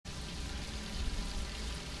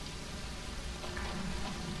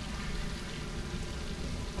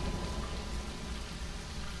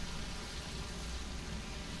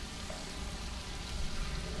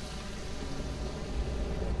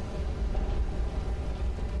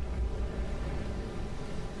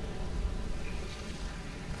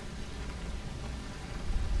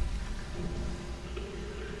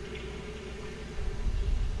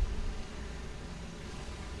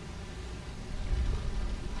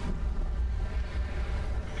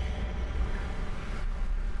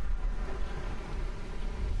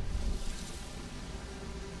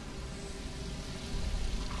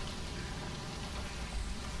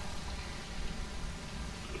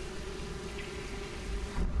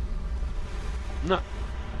Na,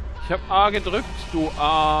 ich habe A gedrückt, du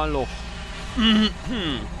A-Loch.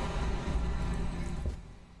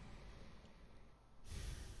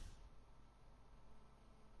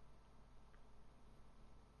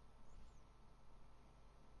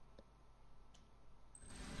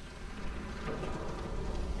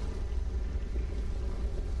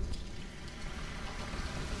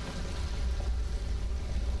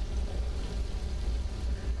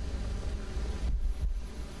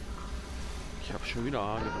 Ich habe schon wieder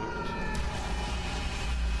A gedrückt.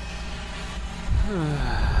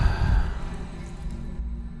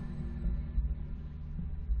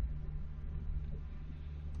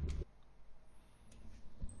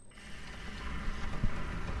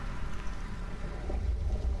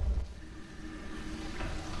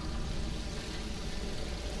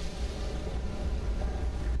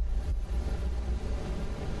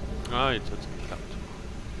 Ah, jetzt hat's geklappt.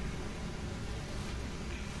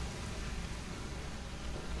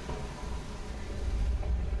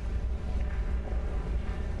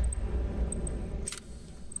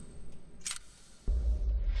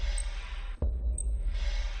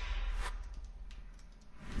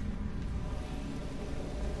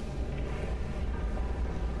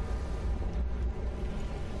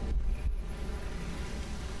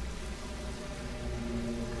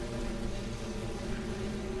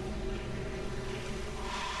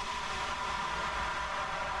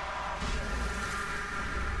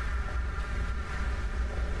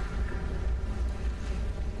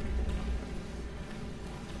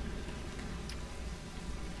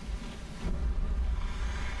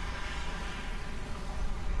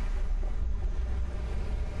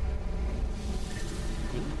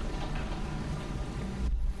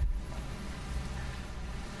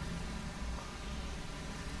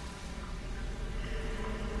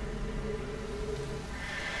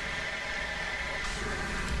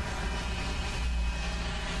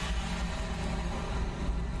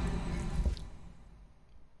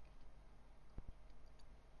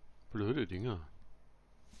 Blöde Dinger.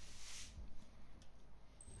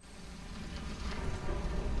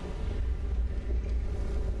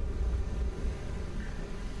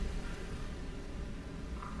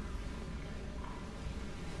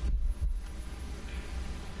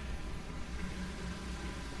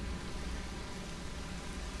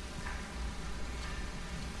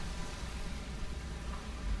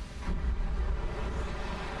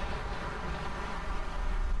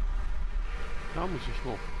 Da muss ich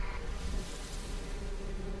hoch.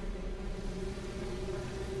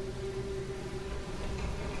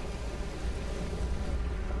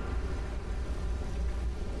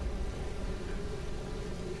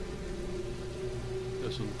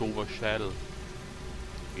 Das ist ein doofer Schädel.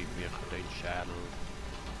 Gib mir den Schädel.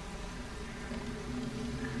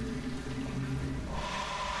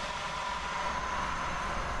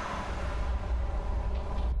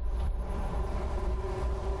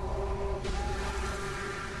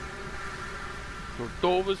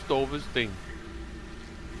 So doofes Ding.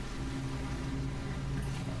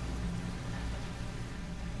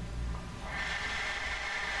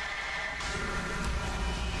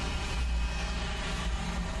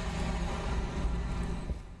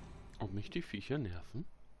 Ob mich die Viecher nerven?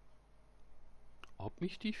 Ob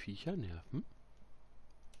mich die Viecher nerven?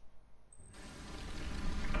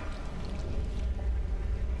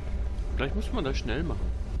 Vielleicht muss man das schnell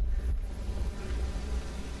machen.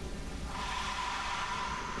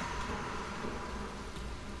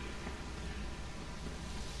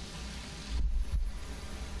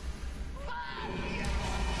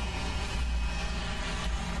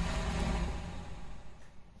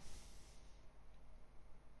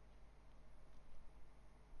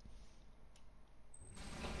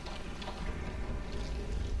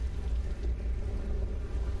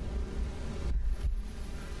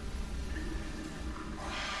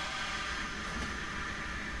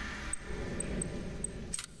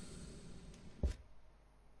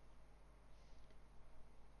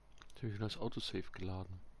 Jetzt habe ich das Autosave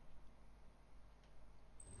geladen.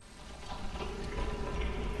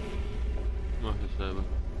 Mach dasselbe.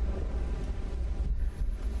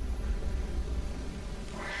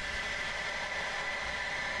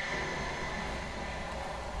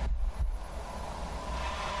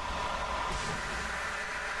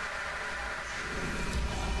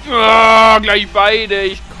 Ah, gleich beide.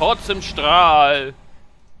 Ich kotze im Strahl.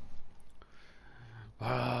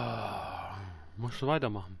 Ah, musst du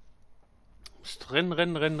weitermachen. Musst rennen.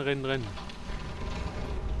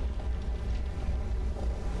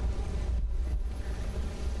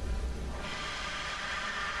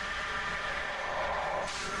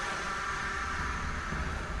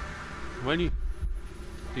 Weil die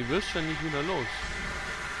Die wirst du ja nicht wieder los.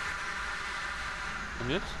 Und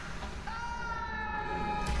jetzt?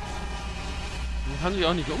 Man kann sich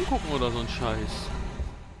auch nicht umgucken oder so ein Scheiß.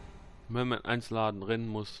 Wenn man ins Laden rennen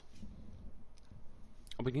muss.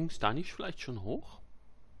 Aber ging es da nicht vielleicht schon hoch?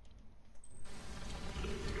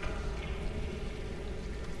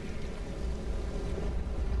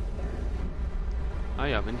 Ah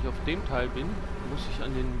ja, wenn ich auf dem Teil bin, muss ich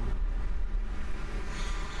an den...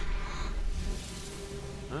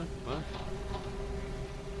 Was?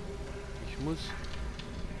 Ich muss...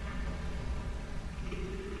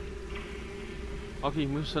 Okay, ich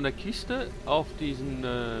muss von der Kiste auf diesen...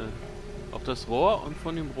 auf das Rohr und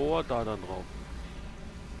von dem Rohr da dann drauf.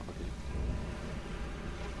 Okay.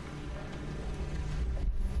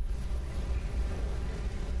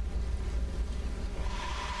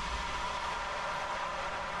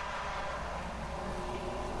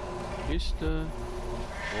 Kiste,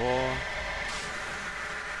 Rohr.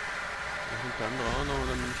 Und der andere auch noch,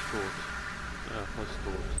 oder bin ich tot? Ja, fast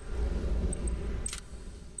tot.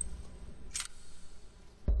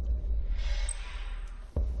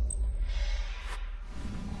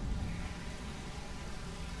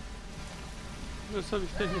 Was habe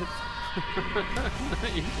ich denn jetzt?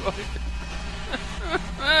 Nein, ich wollte...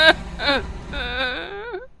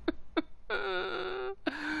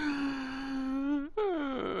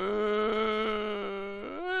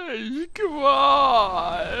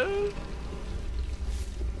 Qual!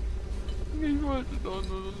 Ich wollte doch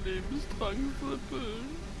nur einen Lebenstrank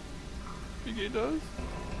trippeln. Wie geht das?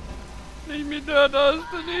 Nicht mit der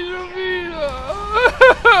Taste, nicht schon wieder!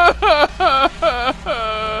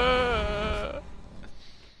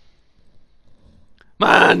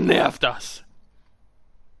 Mann, nervt das!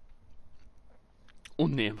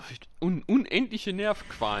 Unendliche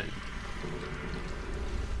Nervqualen.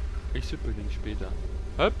 Ich sippel den später.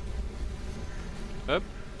 Höpp. Höpp.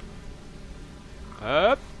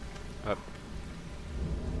 Höpp. Höpp.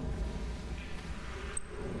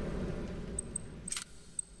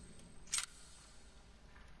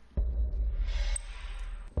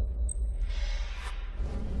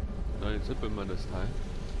 So, jetzt sippeln wir das Teil.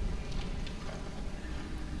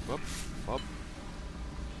 Hopp, hopp.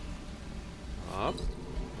 Hopp,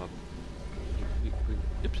 hopp.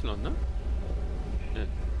 Y, ne?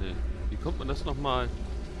 Nee. Wie kommt man das nochmal?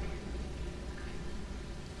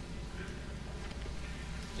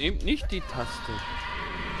 Nehmt nicht die Taste.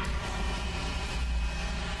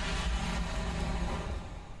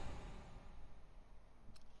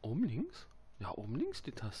 Oben links? Ja, oben links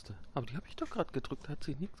die Taste. Aber die habe ich doch gerade gedrückt, hat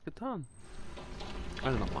sich nichts getan.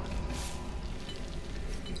 Also nochmal.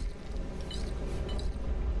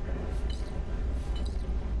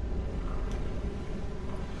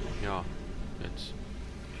 Ja, jetzt.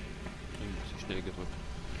 Zu schnell gedrückt.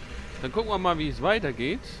 Dann gucken wir mal, wie es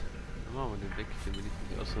weitergeht. Dann machen wir den weg, den will ich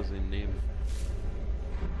nicht aus Versehen nehmen.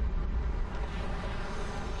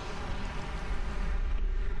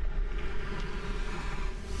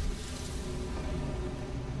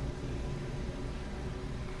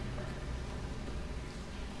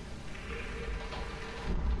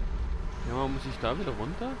 Ja, muss ich da wieder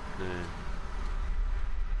runter? Nee.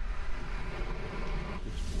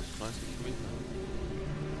 Bis 30 Meter.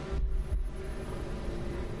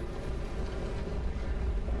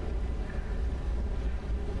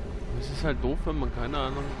 Es ist halt doof, wenn man keine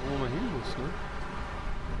Ahnung, wo man hin muss, ne?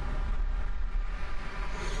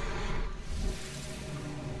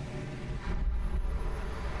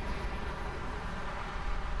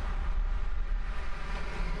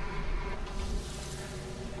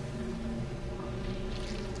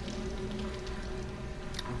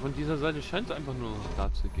 Und von dieser Seite scheint es einfach nur noch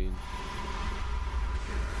da zu gehen.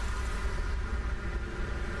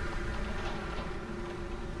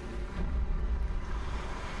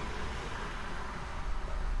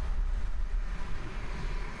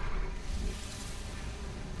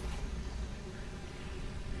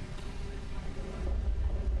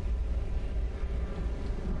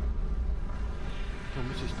 Dann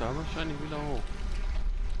muss ich da wahrscheinlich wieder hoch.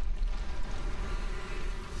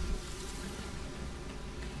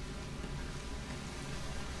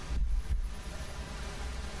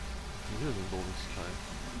 Hier ist ein doofes Teil.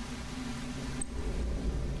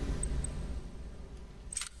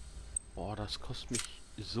 Boah, das kostet mich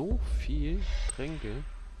so viel Tränke.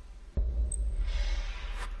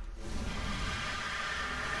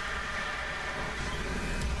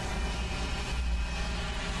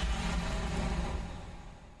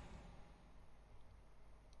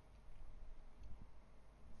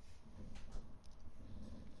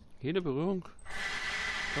 Jede Berührung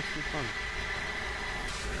kostet Trank.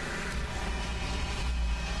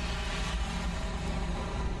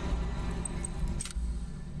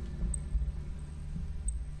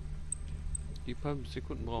 Die paar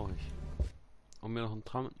Sekunden brauche ich, um mir noch einen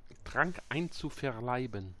Trank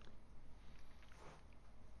einzuverleiben.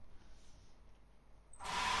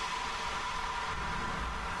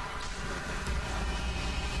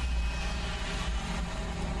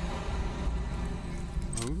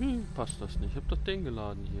 Irgendwie passt das nicht. Ich habe das Ding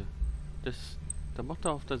geladen hier. Da macht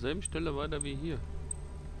er auf derselben Stelle weiter wie hier.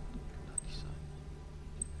 Kann nicht sein.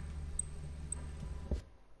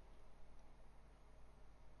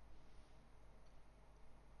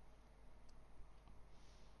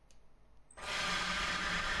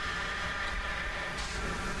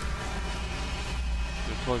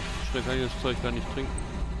 Ja, toll. Schnell kann ich das Zeug gar nicht trinken.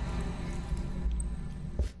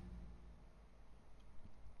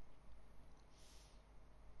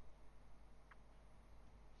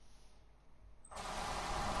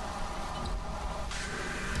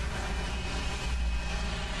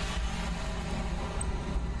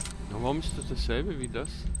 Warum ist das dasselbe wie das?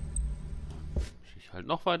 Muss ich halt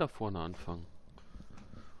noch weiter vorne anfangen.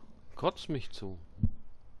 Kotzt mich zu.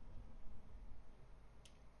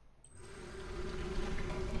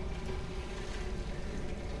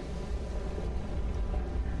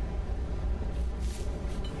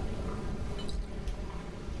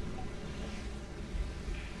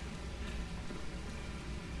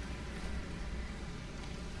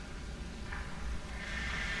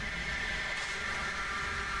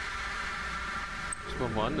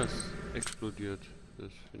 Woanders explodiert.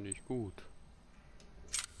 Das finde ich gut.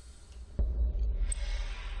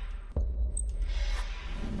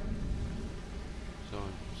 So,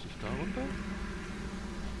 muss ich da runter?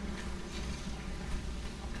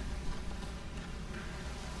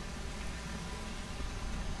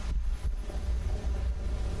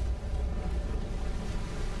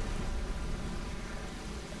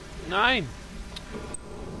 Nein!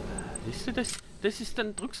 Siehst du das? Das ist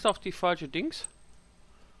dann, drückst du auf die falsche Dings.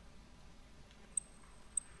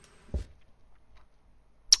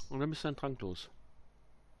 Und dann bist du ein Trank los.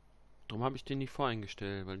 Darum habe ich den nicht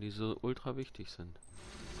voreingestellt, weil die so ultra wichtig sind.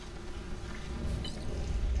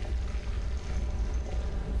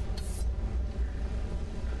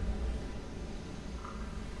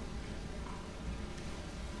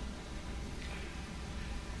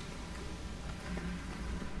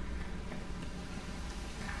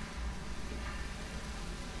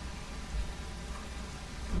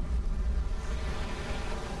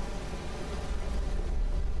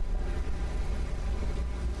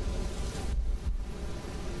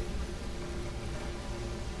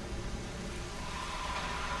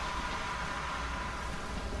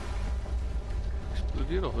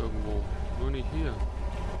 Explodiert doch irgendwo. Nur nicht hier.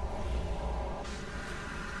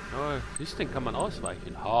 Aber siehst du, den kann man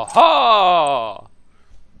ausweichen. Haha!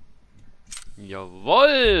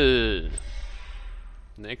 Jawoll!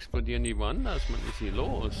 Dann explodieren die woanders. Man ist hier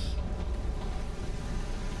los.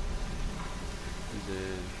 Diese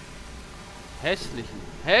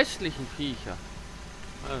hässlichen Viecher.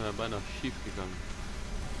 Ah, beinahe schief gegangen.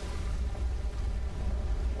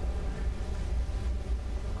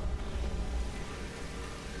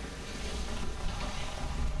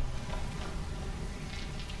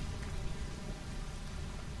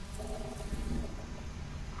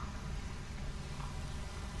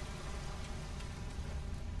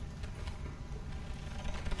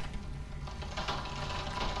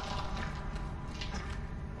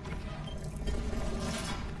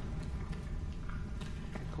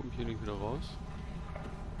 Hier nicht wieder raus.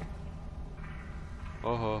 Oh,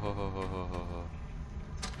 ho, ho, ho, ho, ho, ho.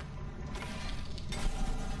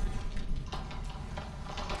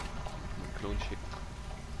 Klon schicken.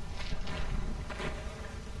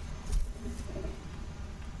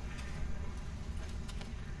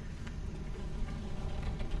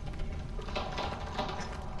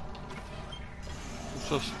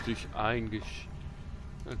 Du hast dich eingesch...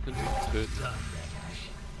 Er könnte dich töten.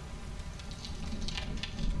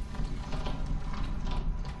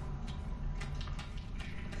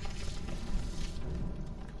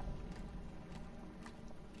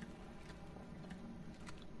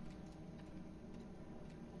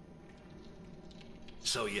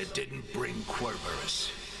 So you didn't bring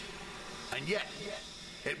Querberus. And yet,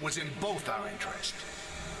 it was in both our interest.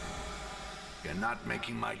 You're not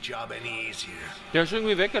making my job any easier. Der ist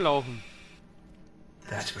irgendwie weggelaufen.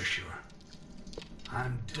 That's for sure.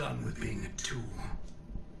 I'm done with being a tool.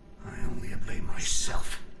 I only obey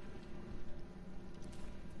myself.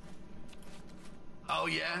 Oh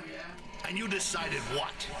yeah? And you decided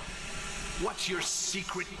what? What's your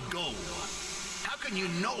secret goal? How can you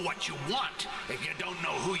know what you want if you don't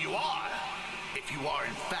know who you are? If you are,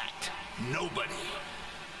 in fact, nobody.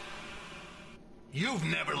 You've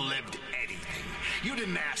never lived anything. You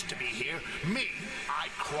didn't ask to be here. Me, I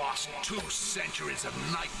crossed 2 centuries of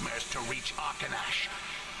nightmares to reach Akanash.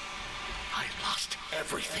 I lost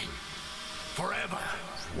everything. Forever.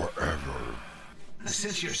 Forever.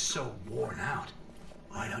 Since you're so worn out,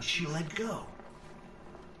 why don't you let go?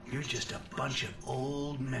 You're just a bunch of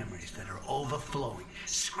old memories that are overflowing,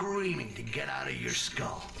 screaming to get out of your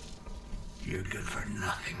skull. You're good for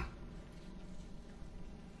nothing.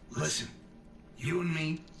 Listen, you and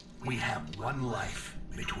me, we have one life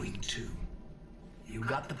between 2. You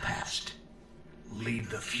got the past. Leave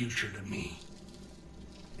the future to me.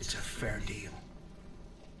 It's a fair deal.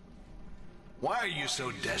 Why are you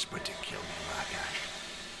so desperate to kill me, Rakash?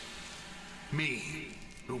 Me,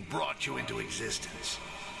 who brought you into existence.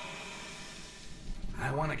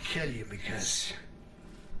 I want to kill you because,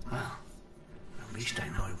 well, at least I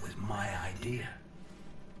know it was my idea.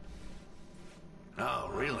 Oh,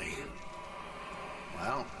 really?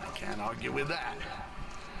 Well, I can't argue with that.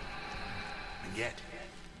 And yet,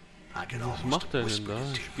 I can Was almost macht er denn whisper da?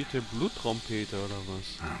 it to you. Spielt der Bluttrompete oder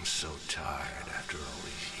was? I'm so tired after all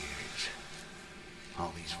these years.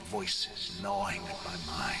 All these voices gnawing at my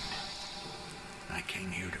mind. I came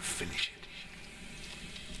here to finish it.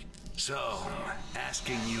 So,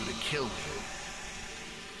 asking you to kill me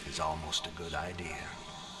is almost a good idea.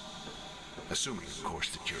 Assuming, of course,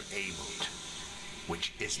 that you're able to,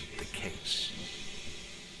 which isn't the case.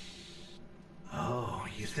 Oh,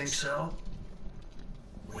 you think so?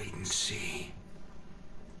 Wait and see.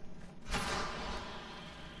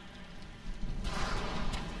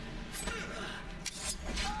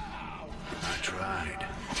 I tried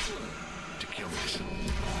to kill myself.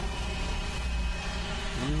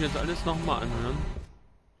 Muss ich jetzt alles nochmal anhören,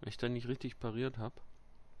 weil ich da nicht richtig pariert habe.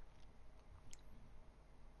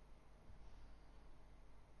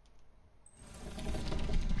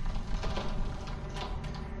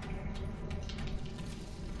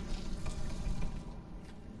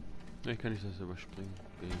 Vielleicht kann ich das überspringen.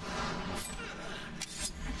 B.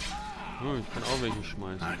 Oh, ich kann auch welche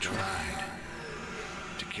schmeißen. I tried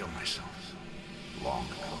to kill myself long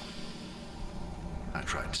ago. I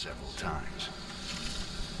tried several times.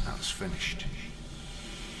 I was finished.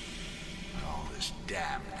 But all this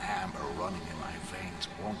damn amber running in my veins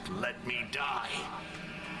won't let me die.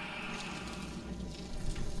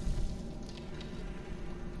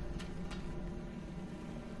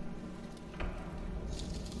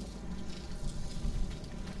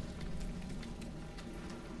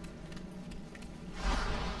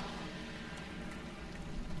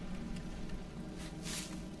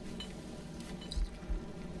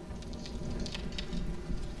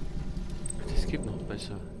 Es geht noch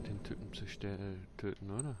besser, den Typen zu töten,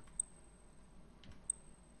 oder?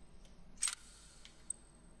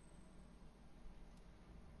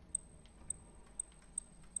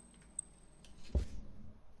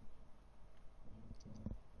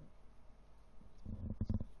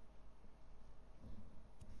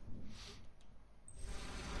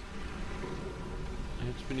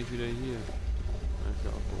 Jetzt bin ich wieder hier.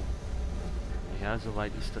 Also, ja, so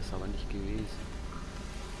weit ist das aber nicht gewesen.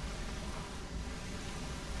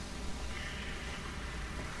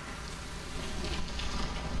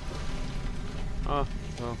 Ah,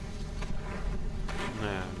 so.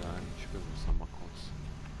 Naja, nein, ich spiele das nochmal kurz.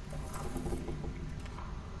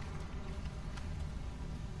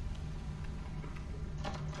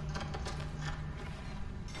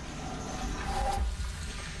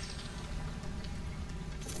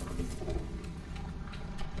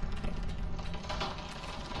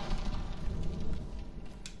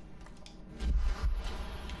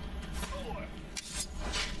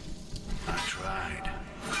 I tried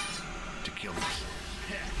to kill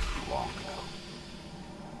myself long ago.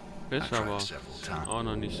 Ist aber auch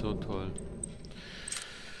noch nicht so toll.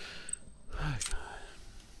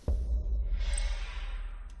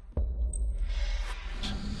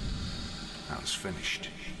 I was finished.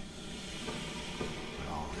 But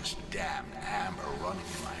all this damn amber running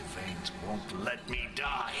in my veins won't let me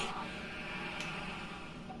die.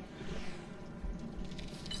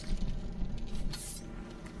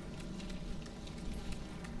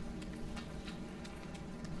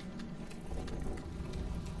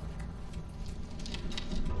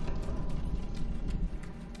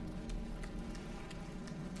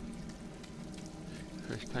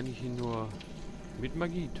 Vielleicht kann ich ihn nur mit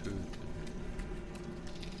Magie töten.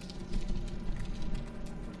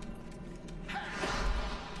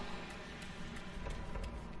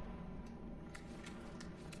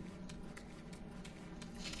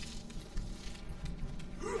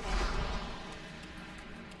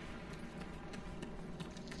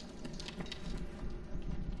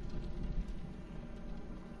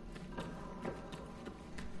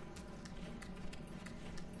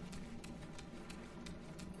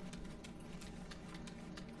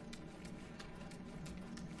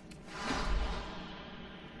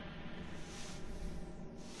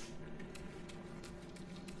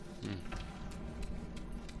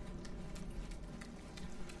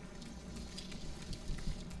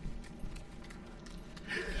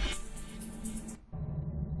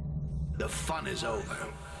 The fun is over.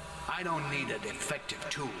 I don't need a defective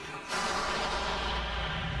tool.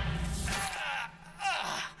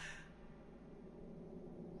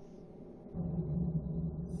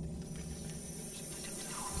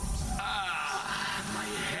 My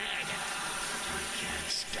head. I can't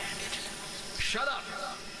stand it. Shut up!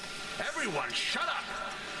 Everyone, shut up!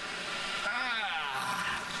 I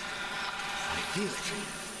feel it.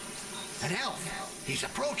 An elf. He's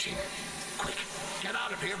approaching. Quick, get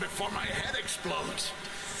out of here before my head explodes.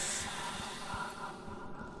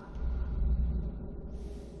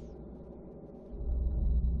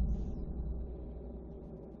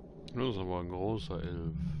 Das ist aber ein großer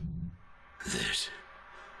Elf.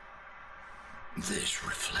 This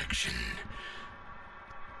reflection.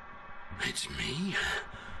 It's me?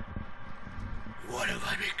 What have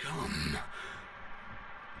I become?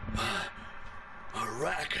 A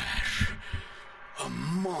rakash. A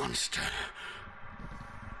monster.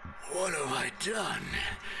 What have I done?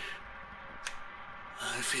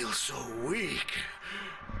 I feel so weak.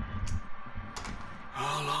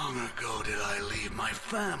 How long ago did I leave my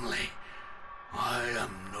family? I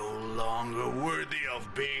am no longer worthy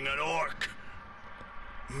of being an orc.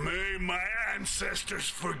 May my ancestors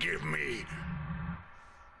forgive me.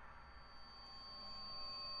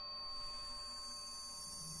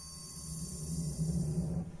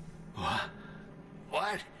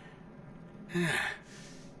 What?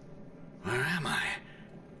 Where am I?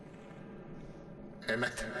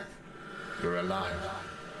 Emmett, you're alive.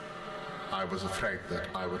 I was afraid that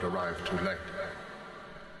I would arrive too late.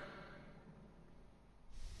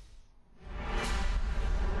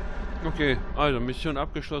 Okay, also Mission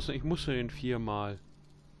abgeschlossen. Ich musste den 4-mal.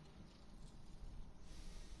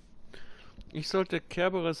 Ich sollte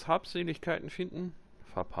Kerberes Habseligkeiten finden.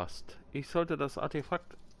 Verpasst. Ich sollte das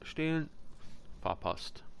Artefakt stehlen.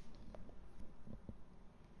 Verpasst.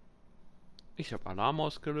 Ich habe Alarm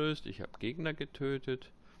ausgelöst. Ich habe Gegner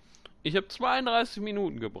getötet. Ich habe 32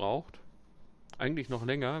 Minuten gebraucht. Eigentlich noch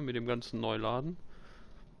länger mit dem ganzen Neuladen.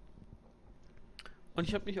 Und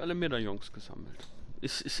ich habe nicht alle Medaillons gesammelt.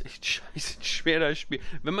 Es ist echt scheiße schwer, das Spiel.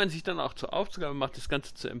 Wenn man sich dann auch zur Aufgabe macht, das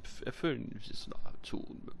Ganze zu erfüllen, ist es nahezu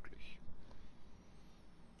unmöglich.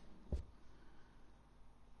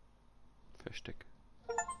 Versteck.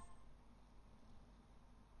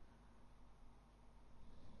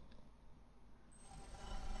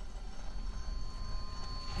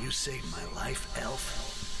 You saved my life, elf.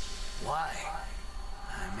 Why?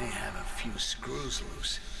 I may have a few screws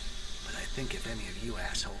loose, but I think if any of you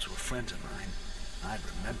assholes were friends of mine, I'd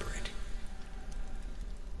remember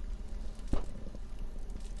it.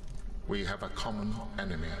 We have a common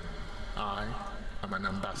enemy. I am an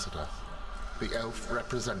ambassador, the elf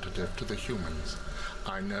representative to the humans.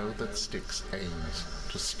 I know that Styx aims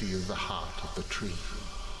to steal the heart of the tree.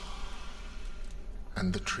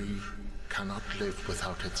 And the tree cannot live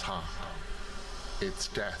without its heart. Its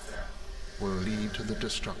death will lead to the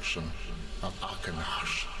destruction of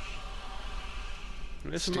Arkenash.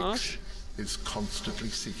 Styx is constantly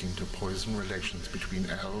seeking to poison relations between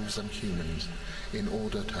elves and humans in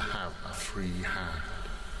order to have a free hand.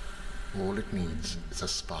 All it needs is a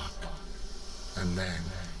spark, and then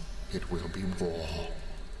it will be war.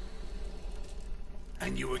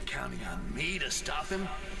 And you were counting on me to stop him?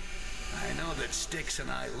 I know that Styx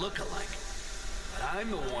and I look alike, but I'm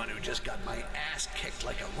the one who just got my ass kicked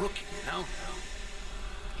like a rookie, you know?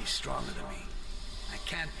 He's stronger than me. I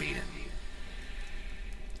can't beat him.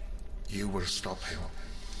 You will stop him.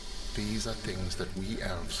 These are things that we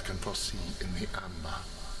elves can foresee in the amber.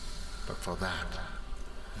 But for that,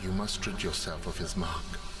 you must rid yourself of his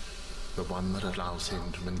mark, the one that allows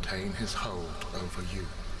him to maintain his hold over you.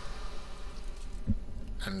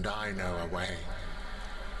 And I know a way.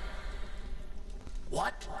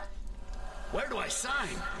 What? Where do I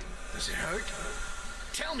sign? Does it hurt?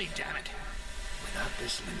 Tell me, damn it! Without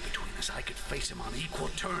this link between us, I could face him on equal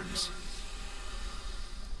terms.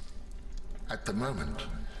 At the moment,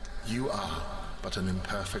 you are but an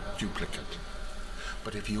imperfect duplicate.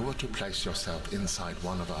 But if you were to place yourself inside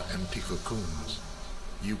one of our empty cocoons,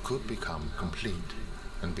 you could become complete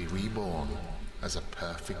and be reborn as a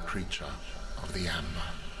perfect creature of the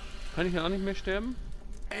amber. Kann ich ja auch nicht mehr sterben?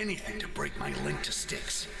 Anything to break my link to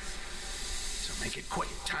Styx. So make it quick.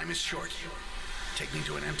 Time is short. Take me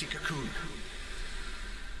to an empty cocoon.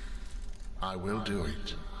 I will do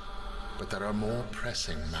it, but there are more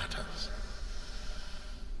pressing matters.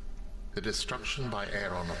 The destruction by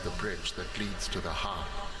Aeron of the bridge that leads to the heart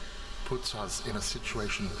puts us in a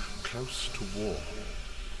situation close to war,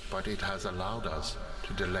 but it has allowed us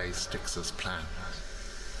to delay Styx's plans.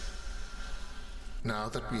 Now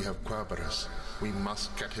that we have Cerberus, we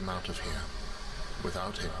must get him out of here.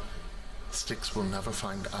 Without him, Styx will never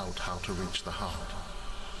find out how to reach the heart.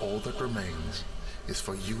 All that remains is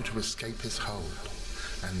for you to escape his hold,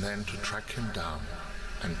 and then to track him down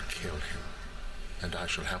and kill him. And I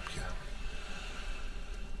shall help you.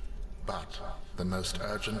 But the most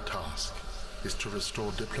urgent task is to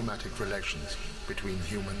restore diplomatic relations between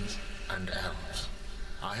humans and elves.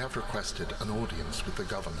 I have requested an audience with the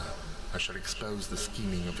governor. I shall expose the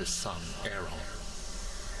scheming of his son, Aaron.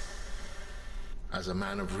 As a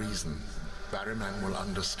man of reason, Barryman will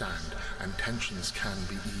understand, and tensions can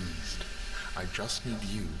be eased. I just need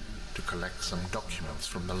you to collect some documents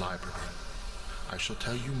from the library. I shall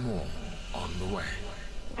tell you more on the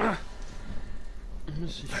way.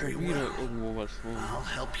 Very well. I'll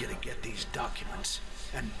help you to get these documents,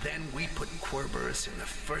 and then we put Cerberus in the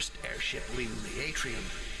first airship leaving the atrium,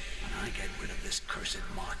 and I get rid of this cursed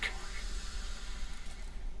Mark.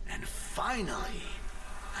 And finally,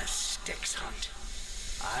 a Styx hunt.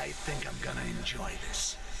 I think I'm gonna enjoy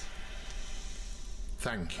this.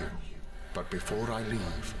 Thank you. But before I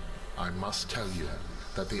leave, I must tell you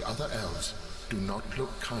that the other elves do not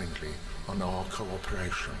look kindly on our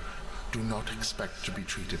cooperation. Do not expect to be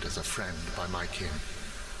treated as a friend by my kin.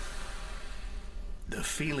 The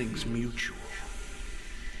feeling's mutual.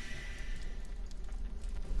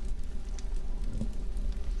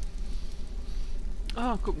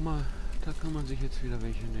 Ah, guck mal. Da kann man sich jetzt wieder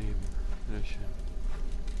welche nehmen. Sehr schön.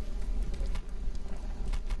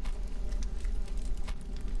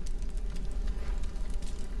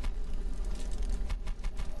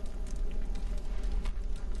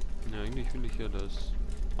 Ja, eigentlich will ich ja das...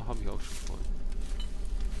 Ach, habe ich auch schon voll.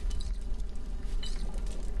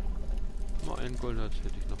 Mal ein Goldherz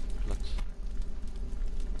hätte ich noch Platz.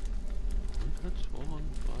 Goldherz, Ohren,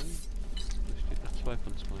 3. Da steht noch 2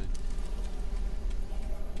 von 2.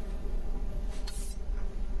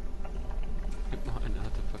 Gibt noch ein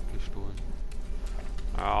Artefakt gestohlen.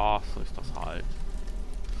 Ja, so ist das halt.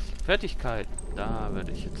 Fertigkeiten. Da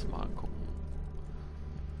werde ich jetzt mal gucken.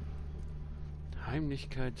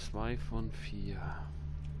 Heimlichkeit 2 von 4.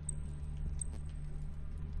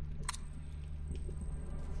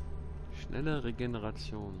 Schnelle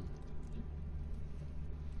Regeneration.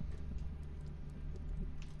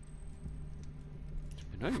 Ich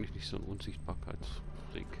bin eigentlich nicht so ein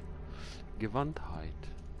Unsichtbarkeitsfreak. Gewandtheit.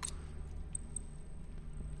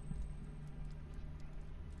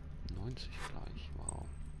 90 gleich, wow.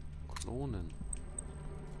 Klonen.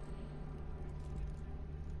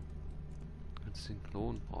 Ganz den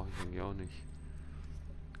Klon brauche ich eigentlich auch nicht.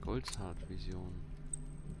 Goldzart-Vision.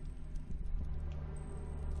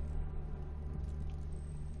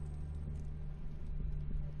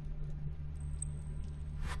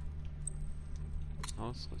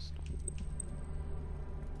 Ausrüstung.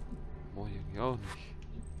 Brauche ich eigentlich auch nicht.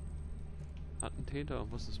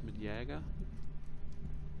 Attentäter, was ist mit Jäger?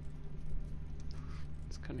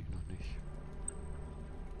 Das kann ich noch nicht.